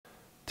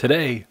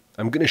Today,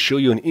 I'm going to show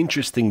you an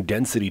interesting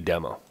density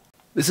demo.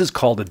 This is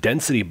called a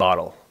density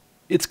bottle.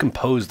 It's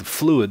composed of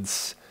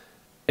fluids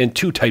and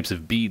two types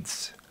of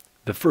beads.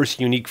 The first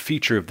unique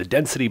feature of the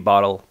density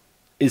bottle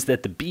is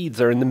that the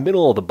beads are in the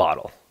middle of the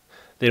bottle.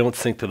 They don't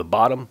sink to the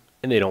bottom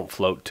and they don't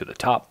float to the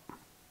top.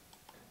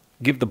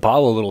 Give the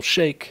bottle a little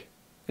shake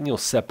and you'll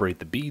separate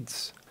the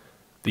beads.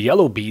 The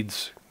yellow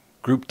beads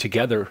group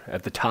together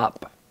at the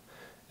top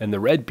and the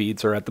red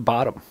beads are at the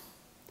bottom.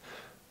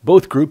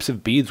 Both groups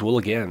of beads will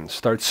again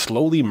start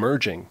slowly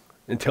merging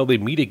until they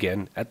meet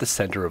again at the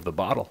center of the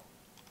bottle.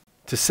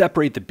 To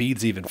separate the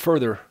beads even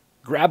further,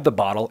 grab the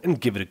bottle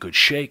and give it a good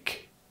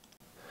shake.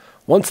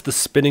 Once the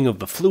spinning of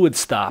the fluid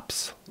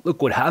stops,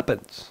 look what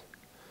happens.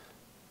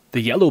 The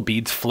yellow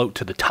beads float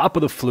to the top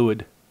of the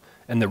fluid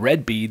and the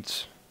red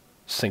beads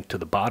sink to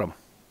the bottom.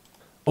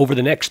 Over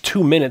the next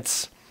 2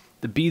 minutes,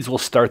 the beads will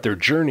start their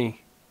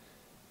journey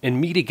and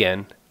meet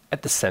again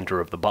at the center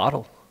of the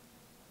bottle.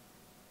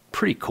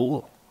 Pretty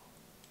cool.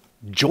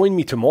 Join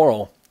me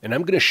tomorrow and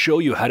I'm going to show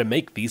you how to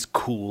make these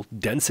cool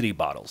density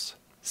bottles.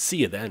 See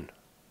you then.